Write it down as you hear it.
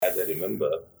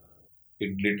remember,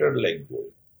 it glittered like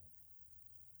gold.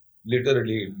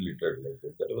 Literally, it glittered like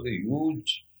gold. That was a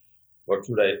huge,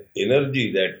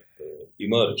 energy that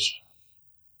emerged.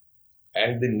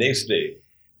 And the next day,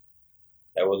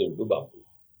 I was into bamboo.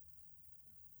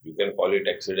 You can call it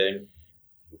accident,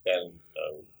 you can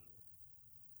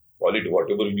call it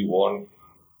whatever you want,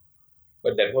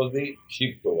 but that was the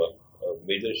shift over,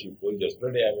 major shift over.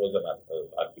 Yesterday, I was an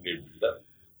architect builder,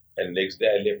 and next day,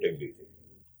 I left everything.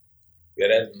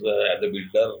 Whereas as a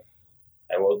builder,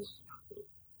 I was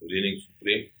reigning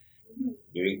supreme,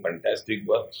 doing fantastic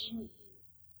works.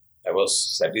 I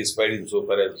was satisfied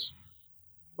insofar as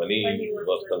money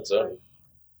was concerned.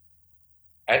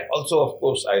 And also, of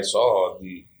course, I saw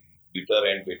the bitter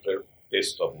and bitter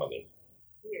taste of money.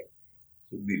 Yes.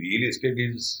 So the real estate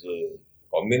is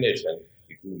combination.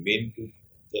 If you mean to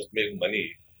just make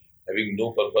money, having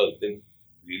no purpose, then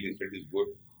real estate is good.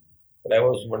 But I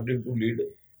was wanting to lead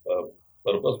a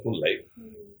purposeful life.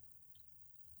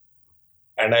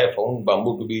 And I found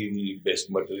bamboo to be the best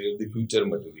material, the future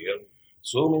material.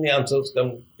 So many answers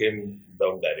came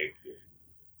down directly.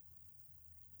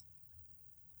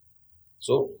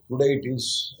 So today it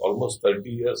is almost 30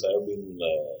 years I have been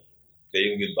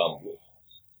playing with bamboo.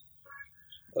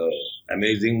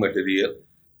 Amazing material,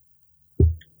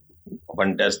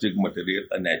 fantastic material,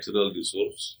 a natural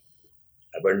resource,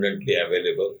 abundantly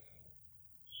available.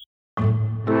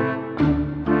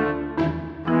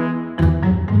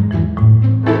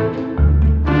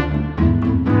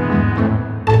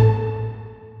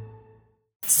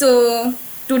 So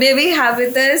today we have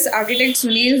with us architect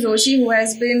Sunil Joshi, who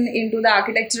has been into the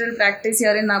architectural practice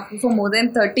here in Nagpur for more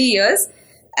than 30 years.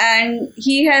 And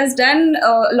he has done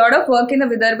a lot of work in the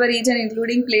Vidarbha region,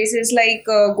 including places like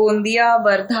Gondia,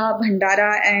 Wardha,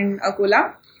 Bhandara, and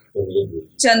Akola.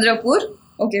 Chandrapur.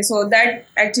 Okay, so that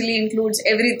actually includes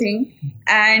everything.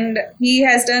 And he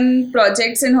has done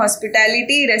projects in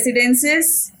hospitality,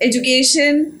 residences,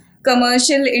 education,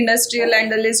 commercial, industrial,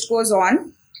 and the list goes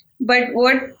on. But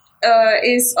what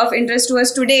is of interest to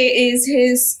us today is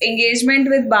his engagement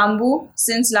with bamboo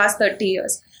since last 30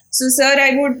 years. So, sir,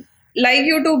 I would like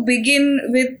you to begin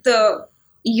with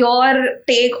your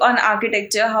take on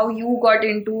architecture, how you got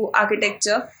into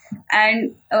architecture,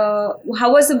 and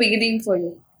how was the beginning for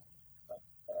you?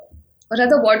 Or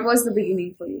rather, what was the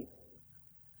beginning for you?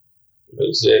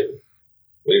 It's a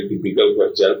very typical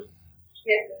question.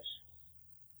 Yes.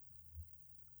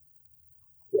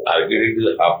 Architect is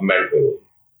a half man fellow.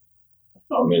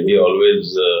 I mean, he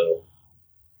always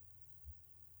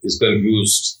is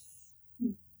confused.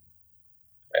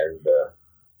 And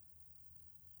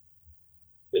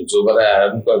insofar as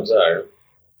I am concerned,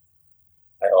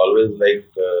 I always like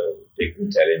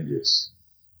taking challenges.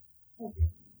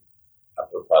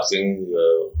 After passing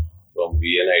from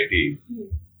VNIT,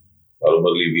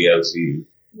 formerly VRC,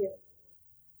 Yes.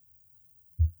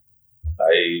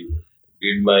 I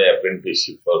did my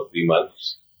apprenticeship for 3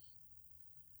 months.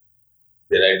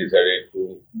 Then I decided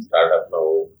to start up my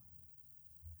own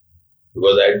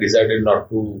because I decided not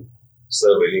to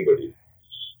serve anybody.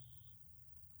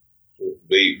 So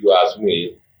if you ask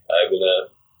me, I've been a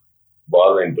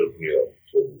born entrepreneur,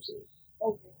 so to say.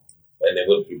 Okay. I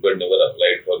never prepared, never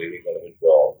applied for any kind of a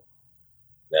job,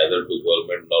 neither to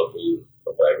government nor to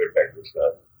a private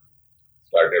practitioner.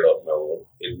 Started off my own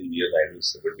in the year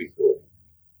 1974.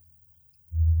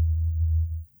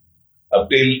 Up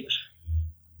till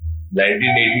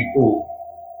 1982,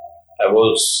 I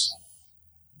was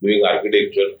doing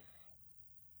architecture,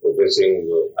 professing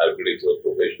architectural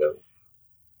profession.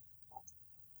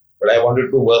 But I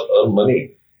wanted to earn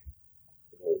money.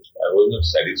 I was not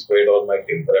satisfied, or my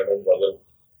temperament wasn't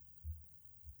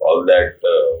all that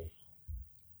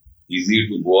easy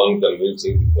to go on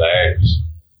convincing clients,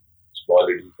 small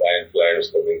little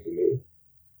clients coming to me.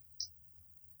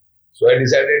 So I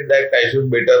decided that I should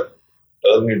better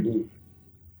turn into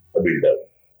a builder.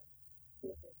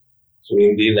 So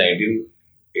in the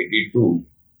 1982,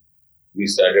 we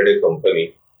started a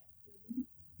company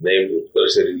named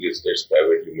Utkarsh Real Estates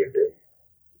Private Limited.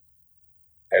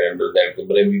 And under that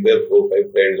company, we were 4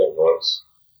 5 friends of ours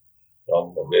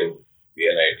from again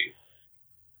VNIT.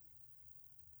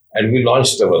 And we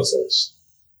launched ourselves.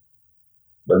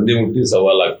 बंदी मुट्ठी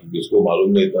 1.25 लाख की किसको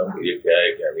मालूम नहीं था ये क्या है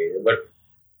क्या नहीं है बट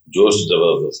जोश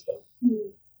जबरदस्त था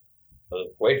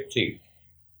quite thick.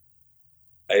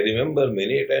 I remember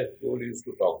many times people used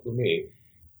to talk to me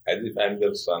as if I'm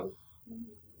their son,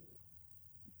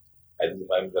 as if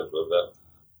I'm their brother.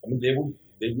 I mean,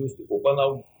 they used to open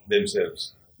out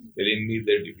themselves, telling me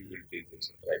their difficulties,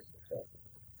 etc. etc.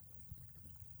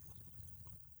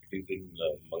 It is in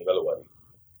Mangalwari.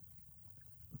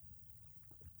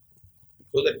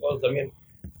 So that was,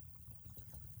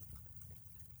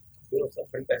 some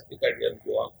fantastic ideas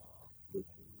go on.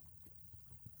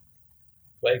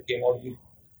 So I came out with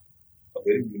a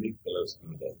very unique color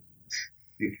scheme there.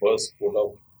 The first coat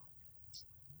of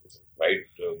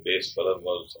white base color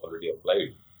was already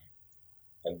applied,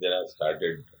 and then I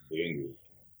started doing it.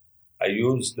 I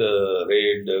used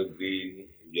red, green,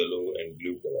 yellow, and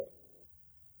blue color.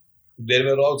 They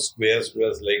were all squares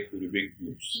like Rubik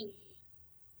cubes.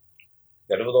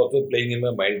 That was also playing in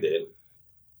my mind there.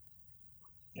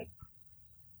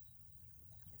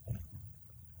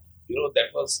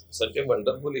 That was such a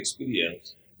wonderful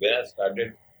experience. When I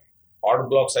started, odd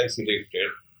blocks I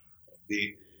selected,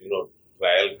 the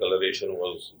trial coloration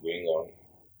was going on.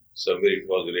 Somewhere it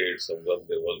was red, somewhere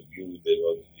there was blue, there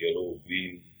was yellow,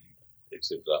 green,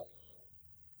 etc.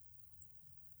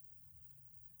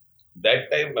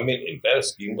 That time, entire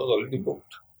scheme was already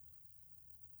booked,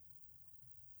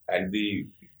 and the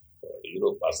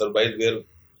passerbys were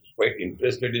quite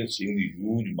interested in seeing the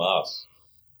huge mass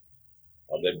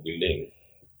of that building,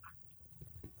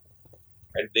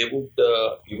 and they would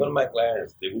even my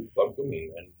clients they would come to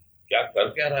me and क्या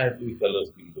रहा है तू ये color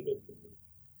scheme development,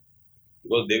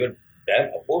 because they were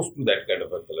damn opposed to that kind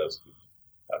of a color scheme.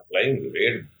 Applying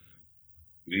red,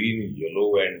 green,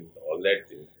 yellow, and all that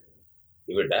thing,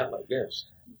 they were damn against.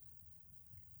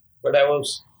 But I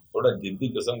was थोड़ा जिद्दी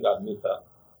किस्म का आदमी था.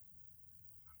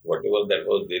 Whatever that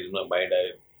was there in my mind,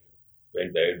 I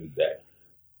went ahead with that.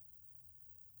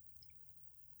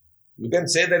 You can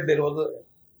say that there was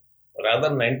a rather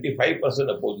 95%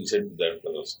 opposition to that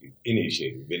color scheme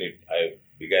initially when I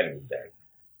began with that.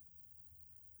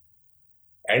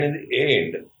 And in the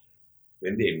end,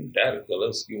 when the entire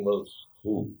color scheme was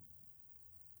through,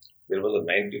 there was a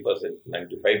 90%,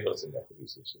 95%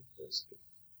 appreciation.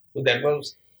 So that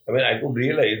was, I could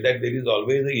realize that there is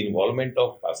always the involvement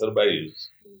of passerbys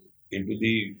into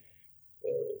the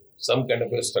some kind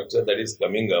of a structure that is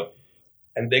coming up,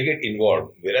 and they get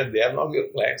involved, whereas they are not your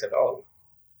clients at all.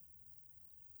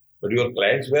 But your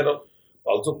clients were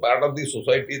also part of the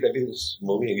society that is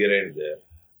moving here and there.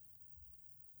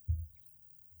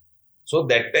 So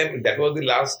that time, that was the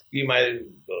last scheme I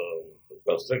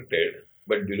constructed,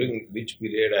 but during which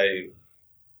period I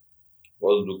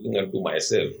was looking into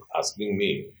myself, asking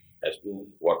me as to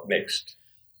what next.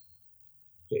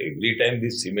 So every time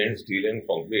this cement, steel and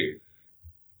concrete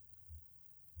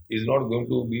is not going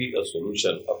to be a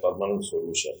solution, a permanent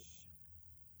solution.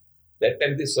 That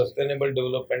time this sustainable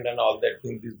development and all that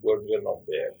thing, these words were not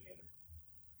there.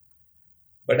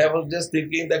 But I was just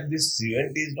thinking that this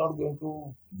cement is not going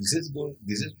to, this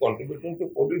is contributing to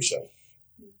pollution.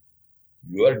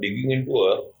 You are digging into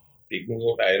earth, taking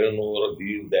out iron ore,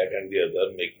 these, that and the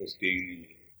other, making steel,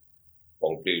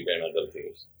 concrete and other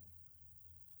things.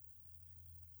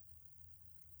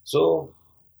 So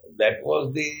that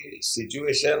was the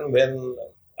situation when,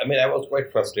 I was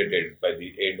quite frustrated by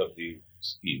the end of the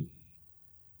scheme.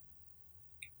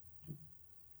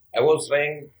 I was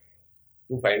trying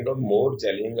to find out more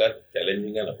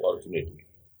challenging an opportunity.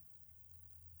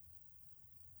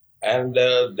 And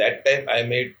that time I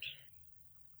met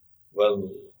one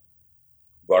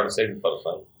God-sent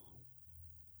person,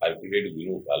 architect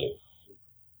Vinu Kale.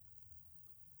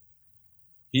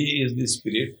 He is the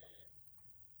spirit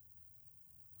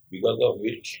because of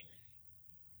which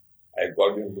I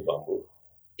got into bamboo.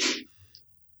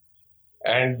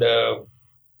 And,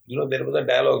 there was a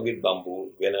dialogue with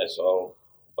bamboo when I saw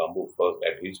bamboo first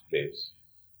at his place.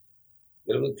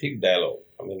 There was a thick dialogue.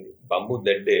 Bamboo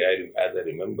that day, as I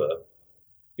remember,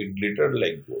 it glittered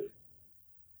like gold.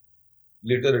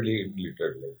 Literally, it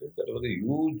glittered like gold. There was a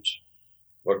huge,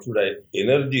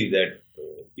 energy that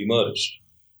emerged.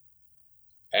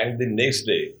 And the next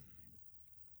day,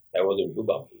 I was into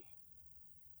bamboo.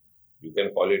 You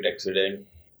can call it accident,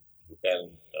 you can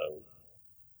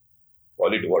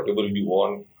call it whatever you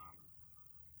want,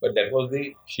 but that was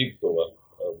the shift over,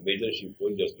 a major shift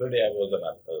over. Yesterday I was an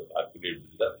architect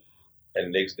builder,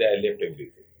 and next day I left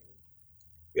everything.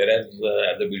 Whereas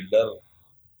as a builder,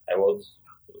 I was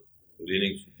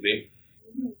reigning supreme,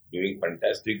 doing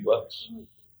fantastic works.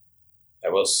 I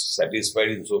was satisfied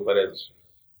insofar as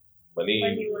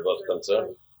money was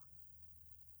concerned.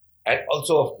 And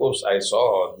also, of course, I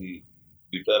saw the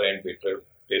bitter and better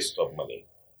taste of money.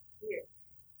 Yes.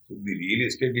 So the real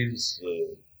estate is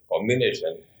a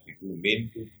combination. If you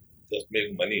mean to just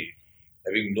make money,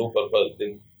 having no purpose,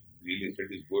 then real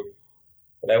estate is good.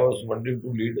 But I was wanting to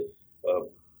lead a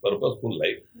purposeful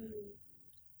life.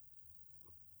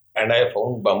 And I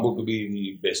found bamboo to be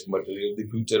the best material, the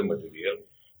future material.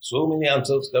 So many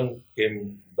answers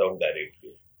came down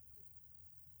directly.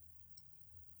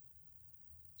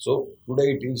 So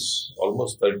today it is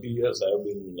almost 30 years I have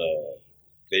been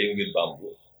playing with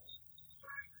bamboo.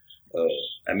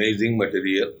 Amazing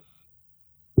material,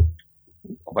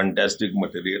 fantastic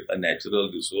material, a natural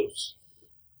resource,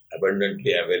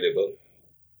 abundantly available.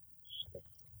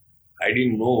 I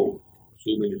didn't know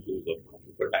so many things of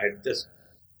bamboo, but I had just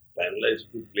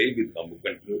finalized to play with bamboo,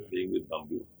 continue playing with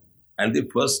bamboo. And the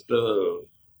first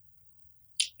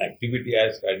activity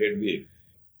I started with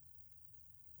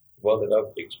was that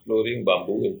of exploring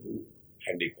bamboo into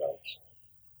handicrafts.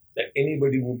 That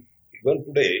anybody would, even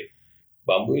today,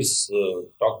 bamboo is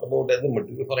talked about as a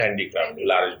material for handicraft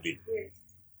largely. Yes.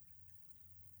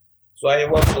 So I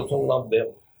was also one of them,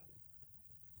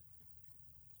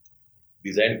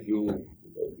 designed few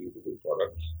beautiful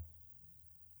products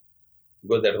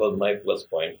because that was my plus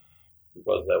point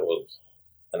because I was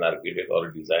an architect or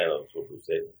a designer, so to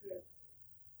say. Yes.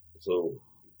 So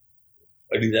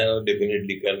a designer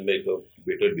definitely can make a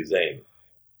better design.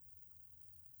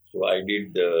 So I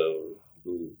did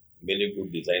do many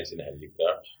good designs in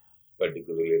handicrafts,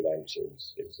 particularly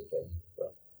lampshades, etc.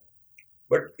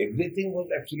 But everything was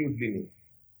absolutely new.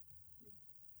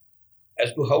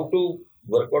 As to how to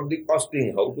work out the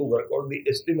costing, how to work out the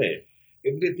estimate,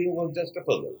 everything was just a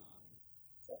puzzle.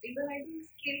 So even I think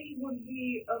skill would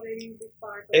be a very big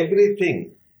part of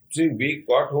Everything. See, we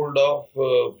got hold of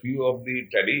a few of the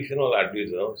traditional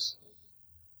artisans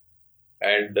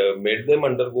and made them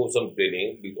undergo some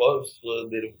training because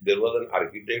there was an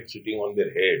architect sitting on their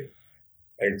head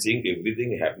and seeing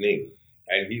everything happening,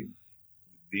 and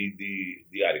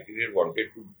the architect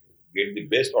wanted to get the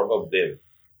best out of them.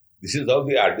 This is how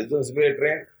the artisans were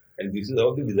trained, and this is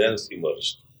how the designers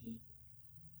emerged.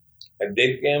 And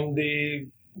then came the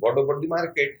what about the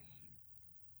market?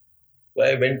 So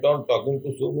I went on talking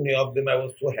to so many of them. I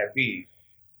was so happy.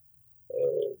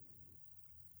 Uh,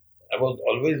 I was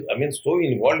always, I mean, so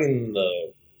involved in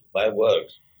my work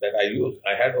that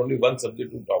I had only one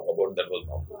subject to talk about, that was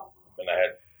bamboo. And I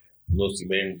had no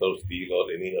cement or steel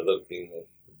or any other thing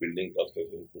of building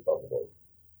construction to talk about.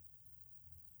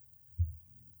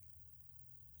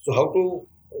 So how to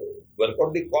work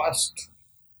out the cost?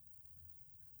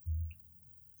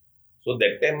 So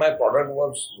that time my product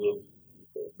was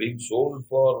being sold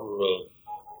for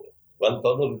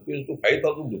 1,000 rupees to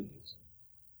 5,000 rupees.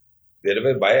 There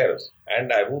were buyers,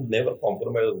 and I would never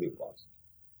compromise on the cost.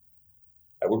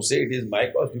 I would say it is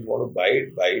my cost. If you want to buy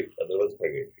it, otherwise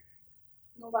forget it.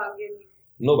 no bargaining.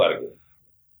 No bargain.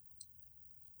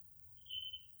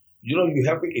 You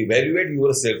have to evaluate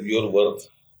yourself, your worth.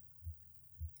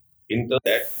 In terms of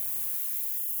that,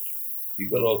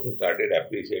 people also started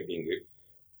appreciating it.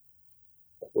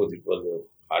 Of course, it was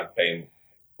a hard time,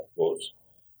 of course,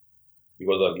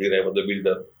 because earlier I was a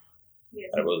builder.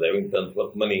 Yes. I was having tons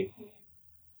of money,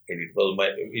 and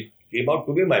it came out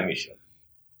to be my mission.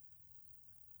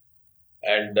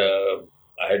 And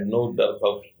I had no dearth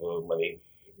of money,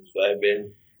 so I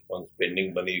went on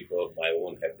spending money for my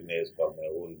own happiness, for my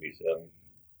own mission,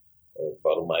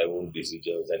 for my own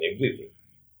decisions and everything.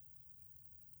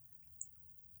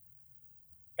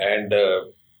 And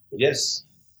yes,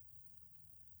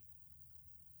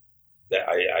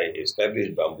 I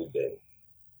established bamboo there.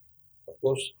 Of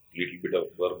course, little bit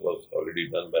of work was already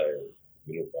done by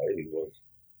Vinukai. It was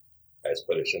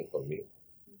aspiration for me.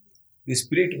 The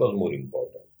spirit was more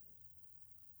important.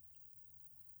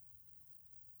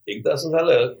 एकदा असं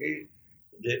झालं की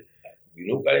म्हणजे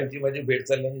विनोकाळ्यांची माझी भेट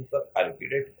झाल्यानंतर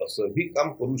architect असंही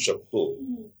काम करू शकतो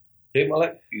हे मला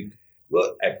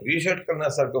इतकं ॲप्रिशिएट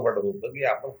करण्यासारखं वाटत होतं की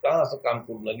आपण का असं काम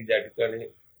करू नये की ज्या ठिकाणी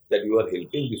that you are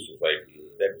helping the society,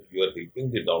 that you are helping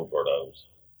the down products,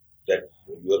 that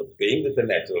you are playing with a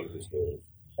natural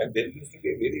resource and there use to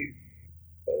be very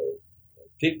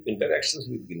thick interactions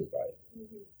with Vinukai.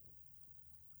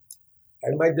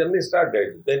 And my journey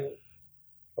started. Then,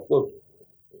 of course,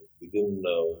 within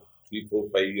 3, 4,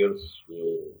 5 years,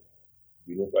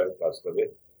 Vinukai passed away.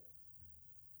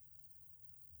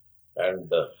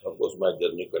 And of course, my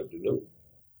journey continued.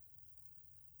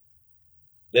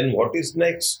 Then, what is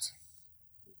next?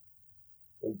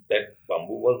 That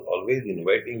bamboo was always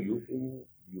inviting you to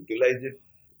utilize it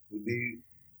to the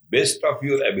best of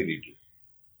your ability.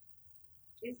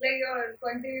 It's like you're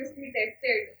continuously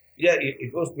tested. Yeah,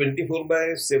 it was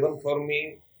 24/7 for me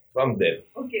from then.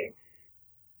 Okay.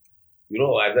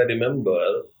 As I remember,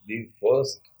 the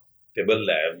first table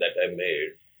lamp that I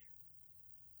made,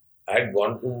 I had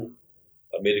gone to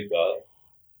America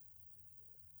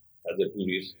as a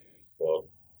tourist for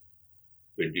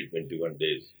 20, 21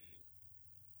 days.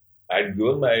 I had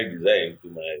given my design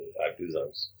to my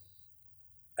artisans.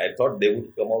 I thought they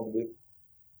would come out with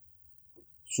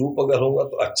soup अगर होगा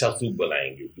तो अच्छा soup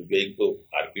बनाएंगे, क्योंकि एक तो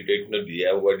architect ने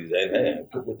दिया हुआ डिजाइन है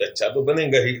तो कुछ अच्छा तो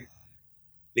बनेगा ही।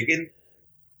 लेकिन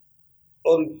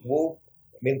और वो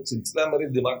मेन सिलसिला मेरे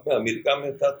दिमाग में अमेरिका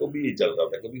में था तो भी ये चल रहा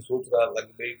था, कभी सोच रहा था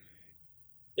कि भाई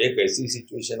एक ऐसी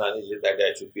सिचुएशन आनी चाहिए that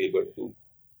I should be able to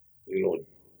you know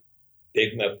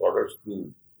take my products to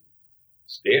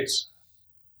states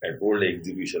and hold an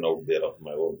exhibition out there of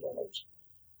my own products.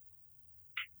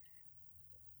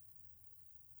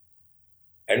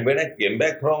 And when I came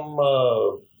back from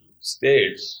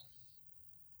states,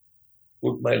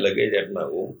 put my luggage at my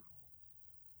home,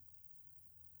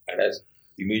 and I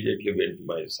immediately went to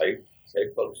my site.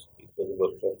 Site was it was a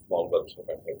workshop, small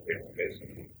workshop at my friend's place,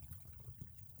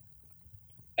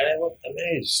 and I was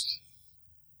amazed.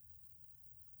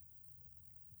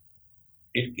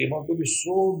 It came out to be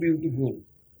so beautiful,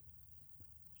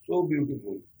 so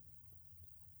beautiful.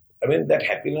 I mean, that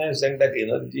happiness and that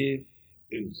energy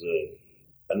is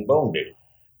unbounded,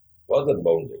 was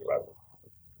unbounded rather.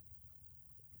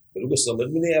 मेरे को समझ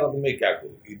में नहीं आ रहा था मैं क्या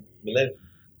करूँ। मैंने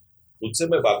खुद से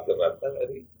मैं बात कर रहा था,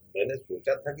 अरे मैंने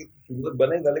सोचा था कि सुंदर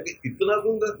बनेगा, लेकिन इतना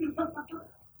सुंदर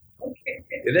okay.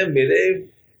 मेरे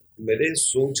मेरे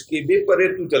सोच के भी परे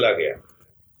तू चला गया।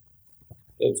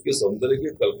 तो उसके सौंदर्य की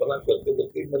कल्पना करते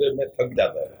करते मेरे मैं थक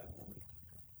जाता है।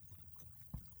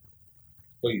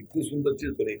 तो इतनी सुंदर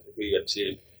चीज बनी, कोई अच्छे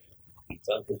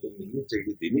इंसान को तो मिलनी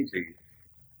चाहिए, देनी चाहिए।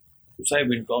 So I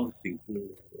went on thinking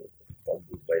on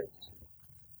this lines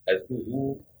as to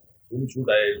whom should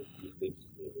I give this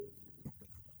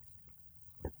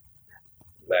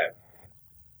lamp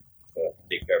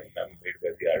taken and made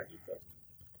by the artisan.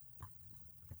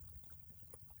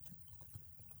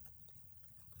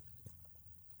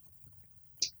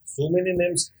 So many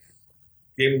names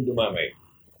came into my mind.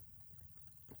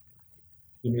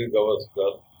 Sunil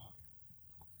Gavaskar,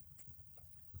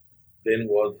 then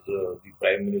was the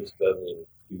Prime Minister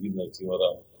P.V. Narasimha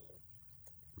Rao.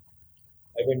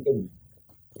 I went to,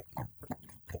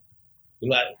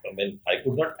 I mean, I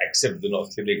could not accept,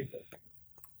 select them.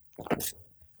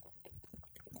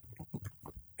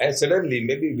 And suddenly,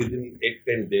 maybe within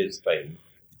 8-10 days' time,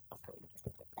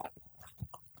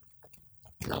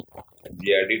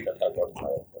 GRD Tata got my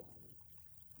offer.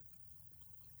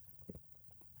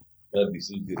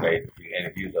 This is the right thing,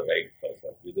 and he is the right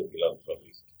person. He is a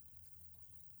philanthropist.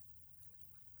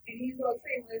 And he's also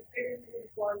invested in good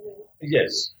causes.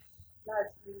 Yes.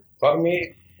 Largely. For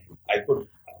me, I could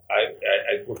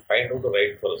find out the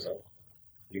right person.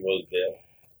 He was there.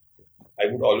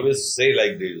 I would always say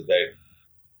like this, that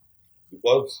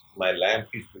because my lamp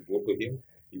is to go to him,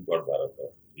 he got Bharata.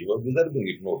 He was deserving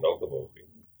it, no doubt about it.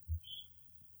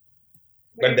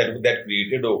 But that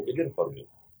created an occasion for me.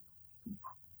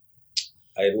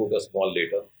 I wrote a small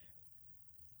letter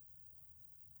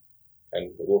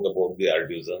and wrote about the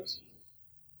artisans.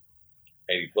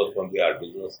 And it was from the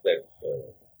artisans that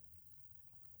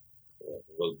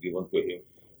was given to him.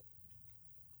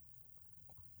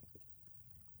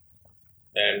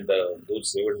 And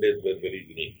those 7 days were very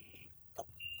unique.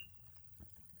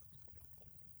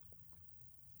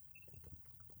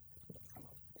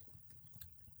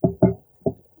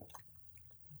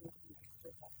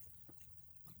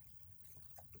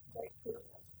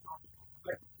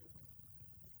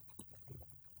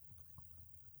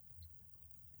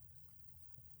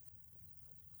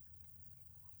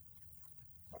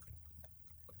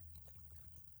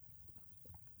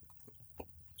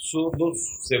 So those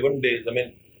 7 days, I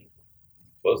mean,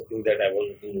 first thing that I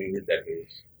was doing is that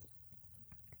is,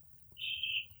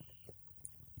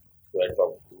 so I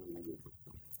talked to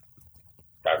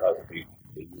Tata Street,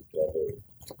 they used to have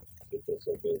a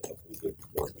survey.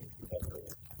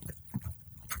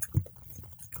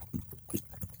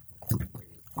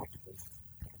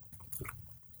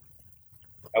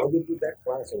 I was into that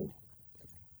class and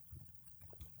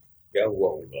क्या हुआ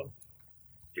होगा,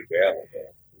 ये गया होगा,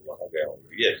 वहाँ गया होगा.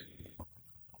 Yes.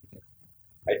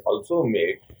 I also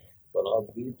met one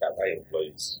of the Tata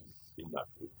employees in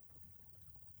Nagpur.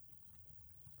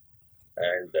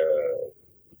 And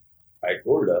I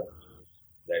told her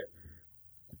that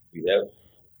we have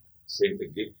sent a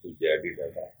gift to J.R.D.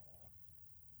 Tata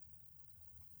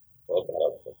for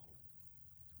Bharat.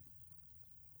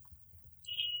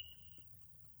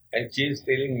 And she is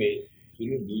telling me, do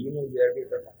you know J.R.D.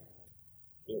 Tata?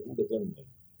 Who doesn't know?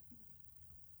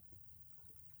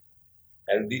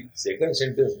 And the second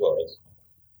sentence was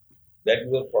that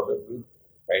your product will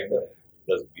kind of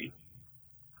does be.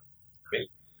 Well,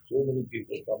 so many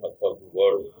people come across the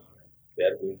world, they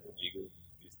are going to give you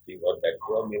this thing or that,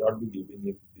 or may not be giving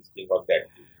you this thing or that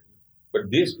thing. But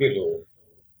this fellow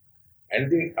and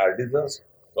the artisans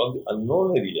from the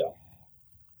unknown area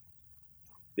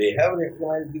They have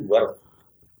recognized the work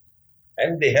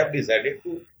and they have decided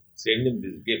to send him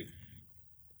this gift.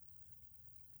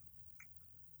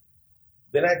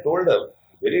 Then I told her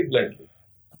very bluntly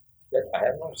that I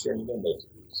have not sent the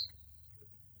Mercedes.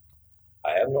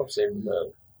 I have not sent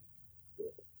the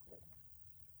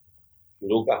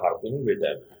Hero ka हार तो नहीं भेजा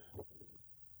है.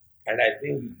 And I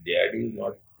think Daddy is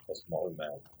not a small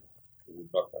man who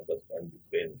would not understand the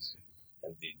pains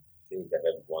and the things that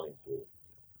have gone into it.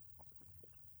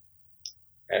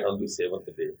 And on the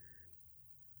seventh day,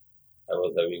 I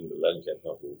was having lunch at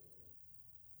my home.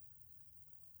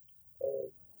 A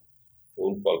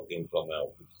phone call came from my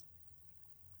office.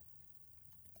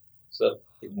 Sir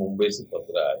एक मुंबई से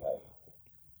पत्र आया है.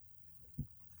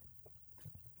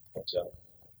 अच्छा,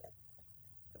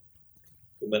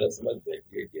 तो मैंने समझ गया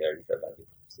कि ये DRD का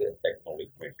से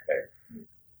acknowledgement है.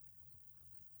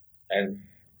 And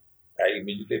I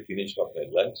immediately finished off my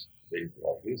lunch, went to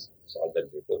office, saw that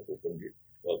letter, opened it. It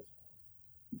was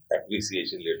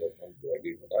appreciation letter from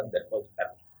DRD. That was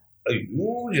a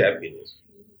huge happiness.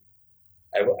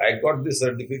 I got the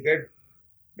certificate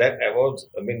that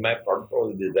my product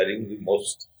was desiring the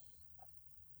most.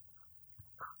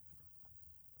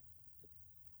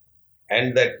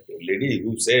 And that lady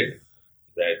who said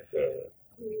that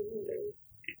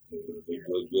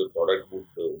your product would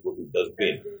go to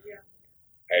dustbin,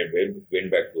 I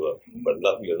went back to her.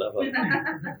 बदला तो लेना था.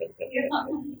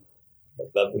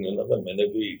 बदला तो लेना था. मैंने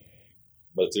भी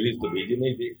मर्सिडीज तो भेजी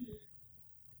नहीं थी.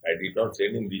 I did not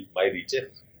send in my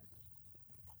riches.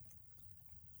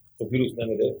 तो फिर उसने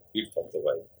मेरे पीठ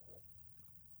थपथपाई.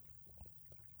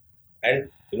 And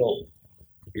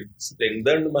it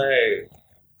strengthened my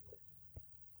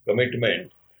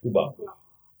commitment to Bambu.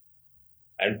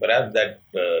 And perhaps that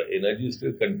energy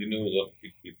still continues, or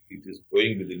it is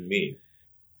flowing within me,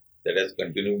 that has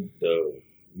continued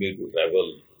me to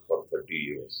travel for 30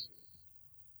 years.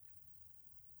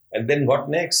 And then what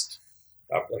next?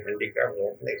 After handicraft,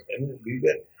 what next? I mean, we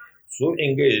were so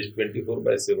engaged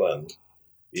 24/7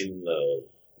 in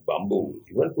Bambu.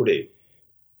 Even today,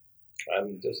 I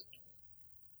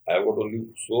have got only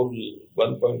sole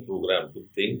 1 point program to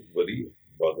think, worry,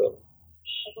 bother,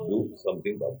 do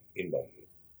something in Bambu.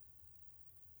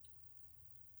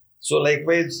 So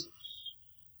likewise,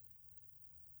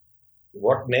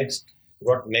 what next?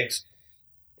 What next?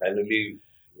 Finally,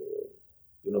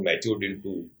 matured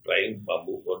into trying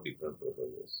Bambu for different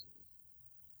purposes.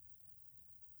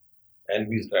 And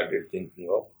we started thinking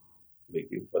of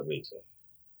making furniture.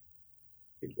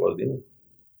 It was in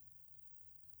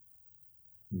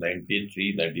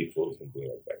 93, 94, something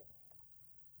like that.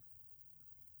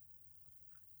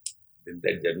 Then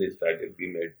that journey started, we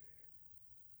made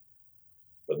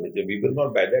furniture. We were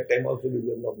not, by that time also, we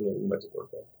were not knowing much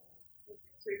about that.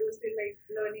 So it was still like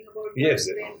learning about Yes,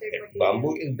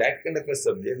 Bambu is that kind of a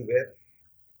subject where,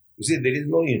 you see, there is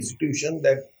no institution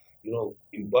that,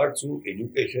 imparts you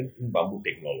education in Bambu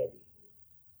technology.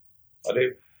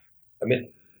 I mean,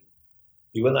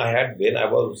 even when I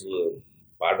was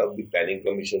part of the planning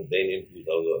commission then in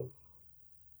 2000,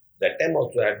 that time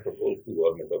also I had proposed to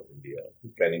Government of India, to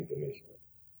planning commission,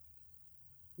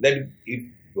 that if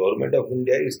Government of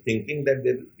India is thinking that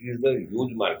there is a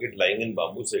huge market lying in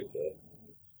Bambu sector,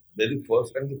 then the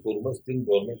first and the foremost thing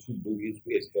government should do is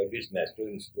to establish National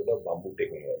Institute of Bamboo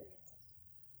Technology,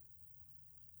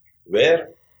 where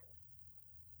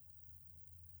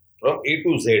from A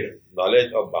to Z,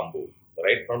 knowledge of bamboo,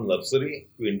 right from nursery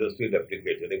to industrial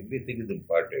application, everything is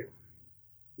imparted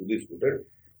to the student,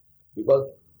 because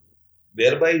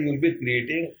thereby you will be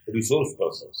creating resource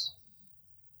persons.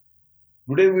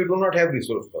 Today we do not have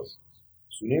resource persons.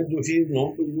 Sunil Joshi is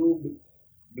known to you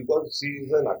because he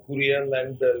is an Nagpurian,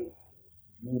 and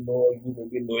you may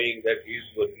be knowing that he is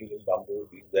working in bamboo,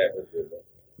 this, that, and that.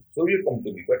 So you come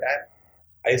to me. But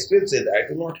I still say that I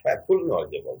do not have full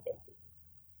knowledge about bamboo.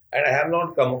 And I have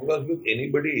not come across with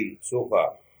anybody so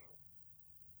far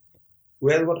who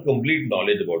has got complete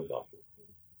knowledge about bamboo.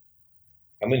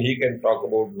 I mean, he can talk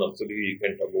about nursery, he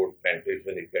can talk about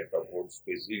plantation, he can talk about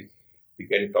species, he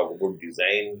can talk about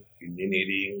design,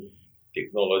 engineering,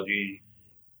 technology,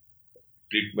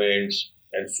 treatments,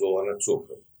 and so on and so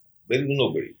forth. There is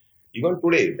nobody. Even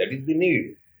today, that is the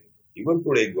need. Even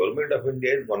today, Government of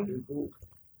India is wanting to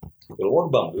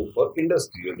promote bamboo for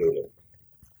industrial development.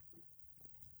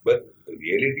 But the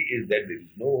reality is that there is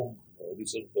no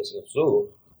resource person. So,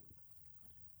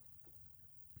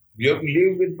 you have to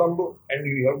live with bamboo and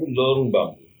you have to learn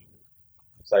bamboo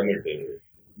simultaneously.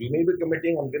 You may be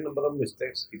committing umpteen number of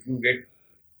mistakes. If you get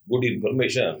good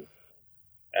information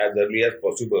as early as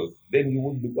possible, then you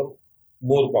would become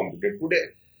more competent. Today,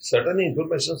 certain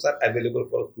informations are available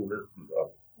for students to learn.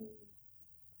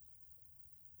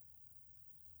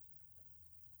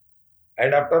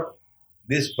 And after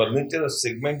this furniture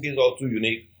segment is also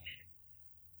unique.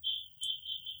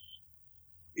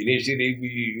 Initially, we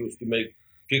used to make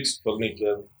fixed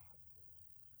furniture.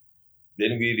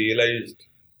 Then we realized,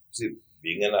 see,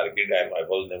 being an architect, I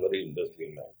was never an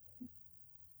industrial man.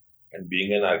 And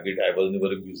being an architect, I was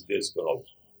never a businessman also.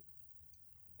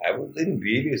 I was in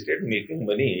real estate making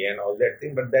money and all that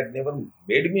thing, but that never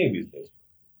made me a businessman.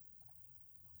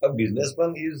 A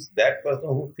businessman is that person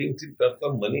who thinks in terms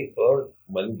of money earned,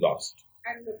 money lost,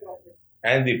 And the profit.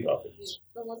 and the profits.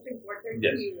 The most important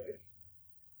Yes. keyword.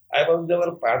 I was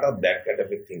never part of that kind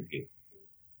of a thinking.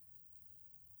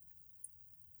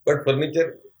 But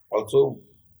furniture also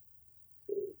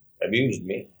amused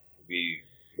me. We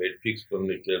made fixed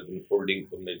furniture, then folding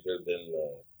furniture, then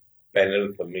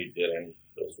panel furniture, and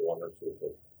so on and so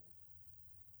forth.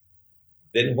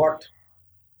 Then what?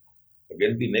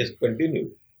 Again, the nest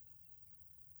continued.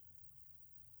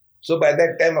 So by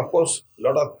that time, of course, a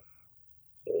lot of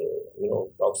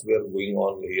talks were going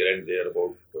on here and there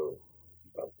about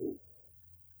bamboo.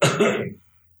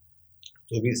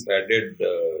 So we started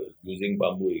using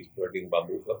bamboo, exploiting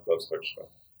bamboo for construction.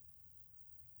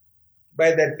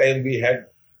 By that time, we had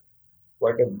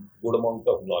quite a good amount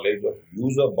of knowledge of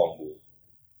use of bamboo,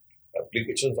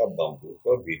 applications of bamboo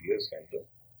for various kinds of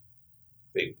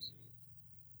things.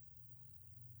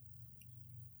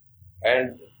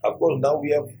 And of course, now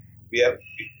we are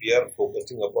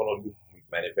focusing upon only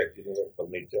manufacturing of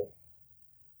furniture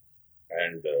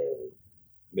and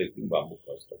making bamboo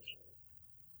construction.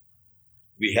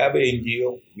 We have a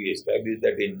NGO. We established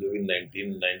that NGO in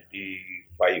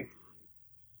 1995.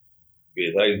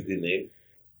 Veda is the name.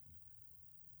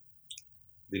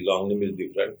 The long name is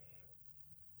different.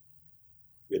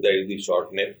 Veda is the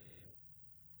short name.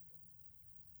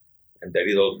 And that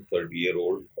is also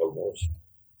 30-year-old almost.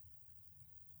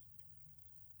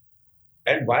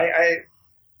 And why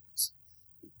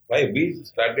we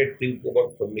started thinking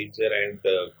about furniture and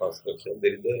construction,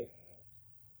 there is a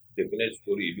definite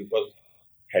story because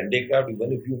handicraft,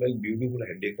 even if you make beautiful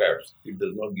handicrafts, it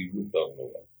does not give you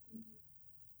turnover.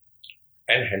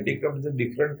 And handicraft is a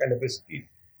different kind of a skill,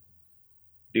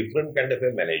 different kind of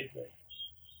a management.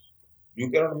 You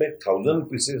cannot make 1,000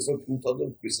 pieces or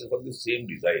 2,000 pieces of the same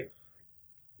design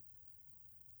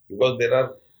because there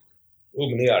are so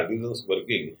many artisans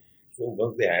working. So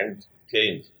once the hands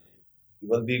change,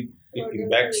 even it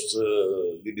impacts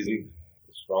the design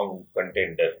strong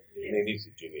contender in any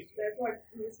situation. That's what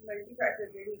is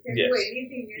multifaceted. He can Yes. do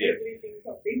anything and Yes. everything,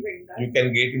 something like that. You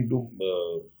can get into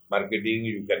marketing,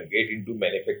 you can get into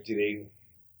manufacturing.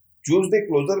 Choose the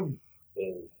closer,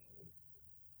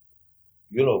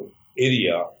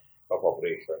 area of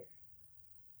operation.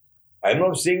 I'm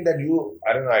not saying that you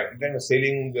are an architect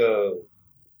selling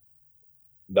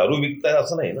दारू विकता है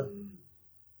असं नाही ना.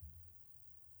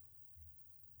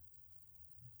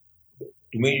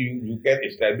 तुम्ही you can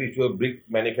establish your brick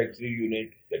manufacturing unit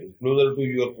that is closer to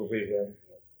your profession.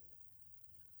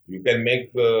 You can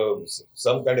make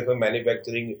some kind of a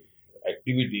manufacturing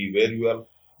activity where you are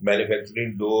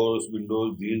manufacturing doors,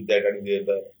 windows, this, that, and the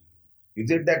other.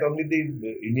 Is it that only the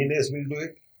engineers will do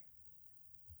it?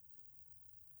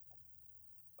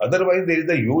 Otherwise, there is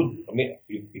a huge,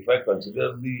 if I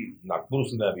consider the Nagpur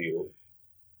scenario,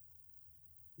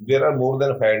 there are more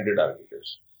than 500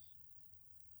 architects.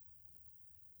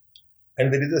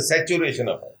 And there is a saturation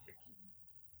of architects.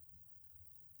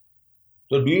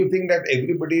 So, do you think that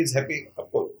everybody is happy?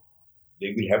 Of course,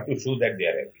 they will have to show that they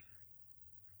are happy.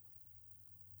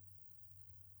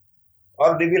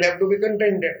 Or they will have to be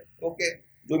contented. Okay,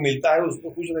 जो मिलता है उसको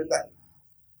खुश रहता है.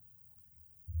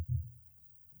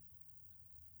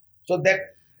 So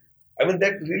that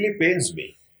really pains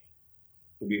me,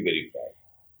 to be very frank.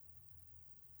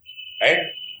 And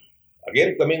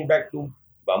again, coming back to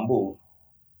bamboo,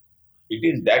 it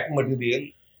is that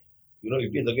material,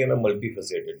 it is again a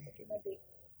multifaceted material.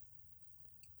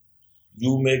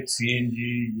 You make CNG,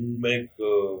 you make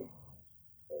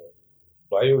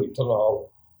bioethanol,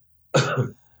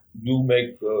 you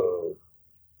make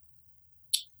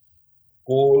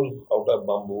coal out of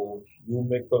bamboo, you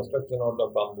make construction out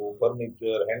of bamboo,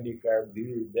 furniture, handicraft,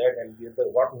 this, that, and the other,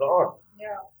 what not.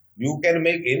 Yeah. You can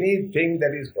make anything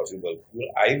that is possible.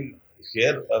 I'll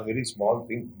share a very small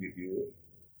thing with you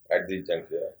at this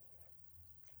juncture.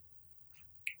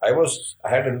 I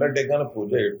had undertaken a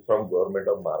project from Government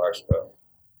of Maharashtra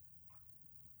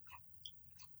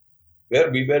where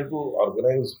we were to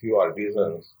organize few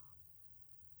artisans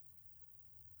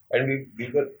and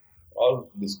we were all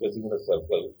discussing in a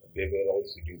circle. They were all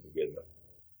sitting together.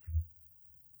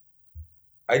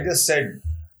 I just said,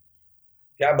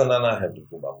 क्या बनाना है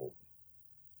तुमको बाबू?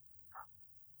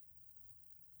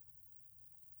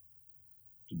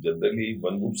 Generally,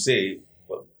 one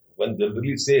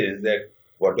generally says that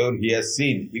whatever he has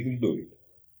seen, he will do it.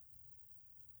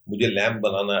 मुझे lamp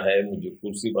बनाना है, मुझे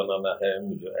कुर्सी बनाना है,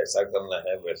 मुझे ऐसा करना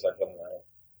है, वैसा करना है.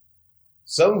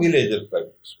 Some villager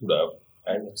stood up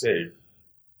and said,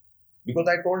 because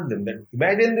I told them that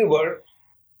imagine the word,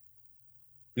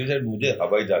 he said मुझे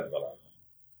हवाई जहाज बनाना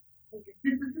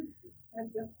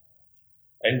है.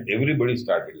 And everybody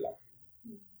started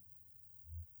laughing,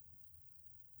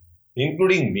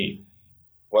 including me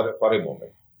for a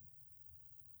moment.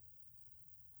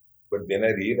 But then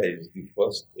I realized the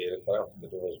first aircraft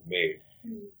that was made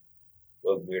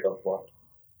was made of what?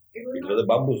 It was a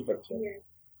bamboo structure. Yes.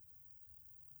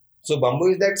 So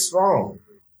bamboo is that strong.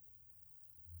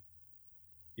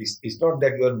 It's not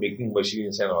that you are making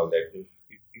machines and all that.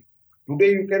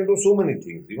 Today you can do so many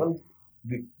things. Even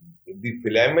the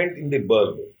filament in the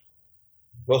bulb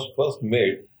was first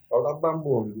made out of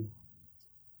bamboo only.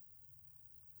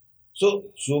 So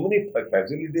many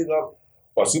facilities or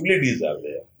possibilities are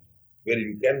there where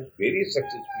you can very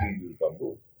successfully use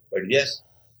bamboo. But yes,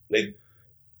 like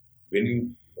when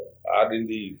you are in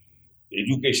the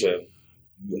education,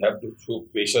 you have to show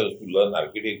patience to learn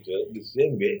architecture. The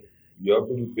same way, you have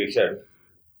to be patient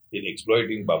in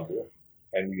exploiting bamboo,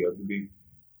 and you have to be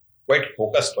quite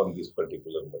focused on this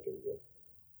particular material.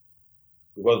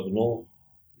 Because no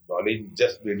knowledge is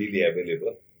just readily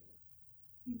available.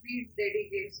 It needs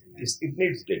dedication. It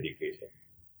needs dedication.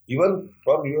 Even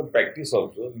for your practice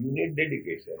also, you need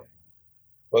dedication.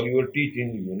 For your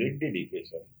teaching, you need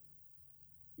dedication.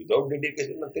 Without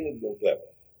dedication, nothing is going to happen.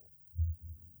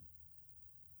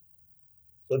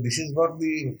 So this is what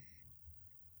the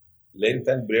length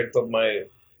and breadth of my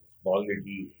small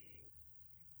little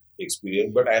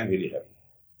experience, but I am very happy.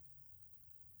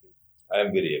 I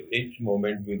am very happy. Each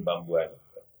moment with bamboo I am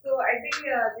happy. So I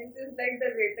think this is like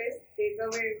the greatest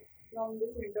takeaway from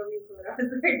this interview for us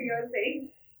that you are saying.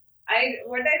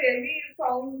 What I really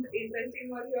found interesting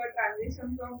was your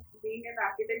transition from being an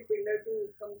architect builder to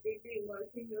completely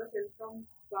immersing yourself from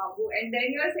bamboo, and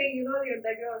then you are saying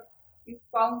you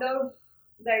found out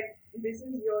that this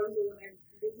is your zone and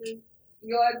this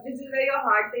is where your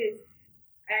heart is,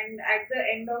 and at the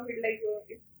end of it,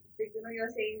 you're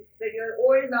saying that you're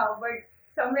old now, but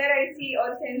somewhere I see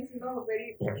or sense a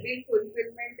very big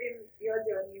fulfillment in your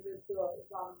journey with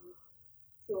bamboo.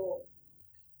 So.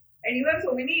 And you have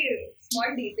so many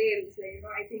small details,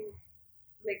 I think,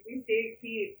 like we say,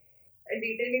 a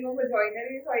detailing of a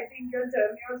joinery. So I think your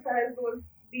journey also has those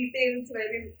details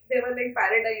wherein they were like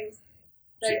paradigms.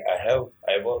 See,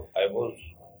 I was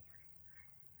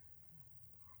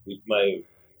with my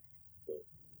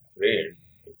friend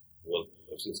who was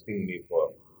assisting me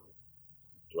for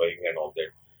drawing and all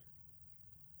that.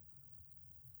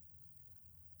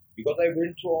 Because I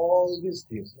went through all these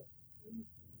things.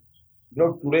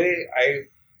 Today I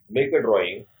make a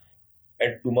drawing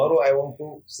and tomorrow I want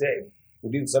to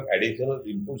put in some additional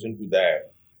inputs into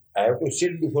that. I have to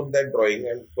sit before that drawing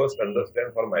and first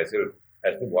understand for myself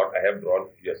as to what I have drawn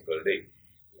yesterday.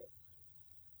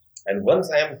 And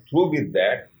once I am through with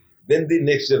that, then the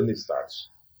next journey starts.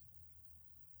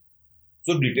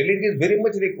 So detailing is very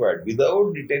much required.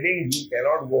 Without detailing, you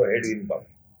cannot go ahead in bamboo.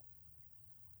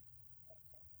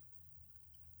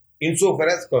 Insofar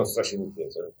as construction is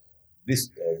concerned,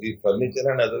 the furniture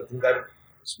and other things are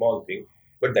small things,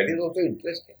 but that is also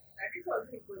interesting. That is also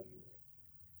equally interesting.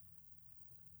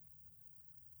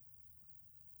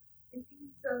 I think,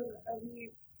 sir, we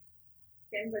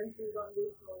can conclude on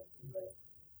this note because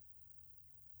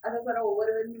आता जरा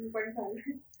overwhelming पण झालं.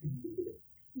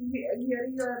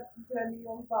 Hearing your journey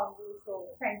of bamboo, so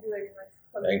thank you very much.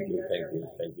 Thank you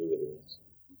very much.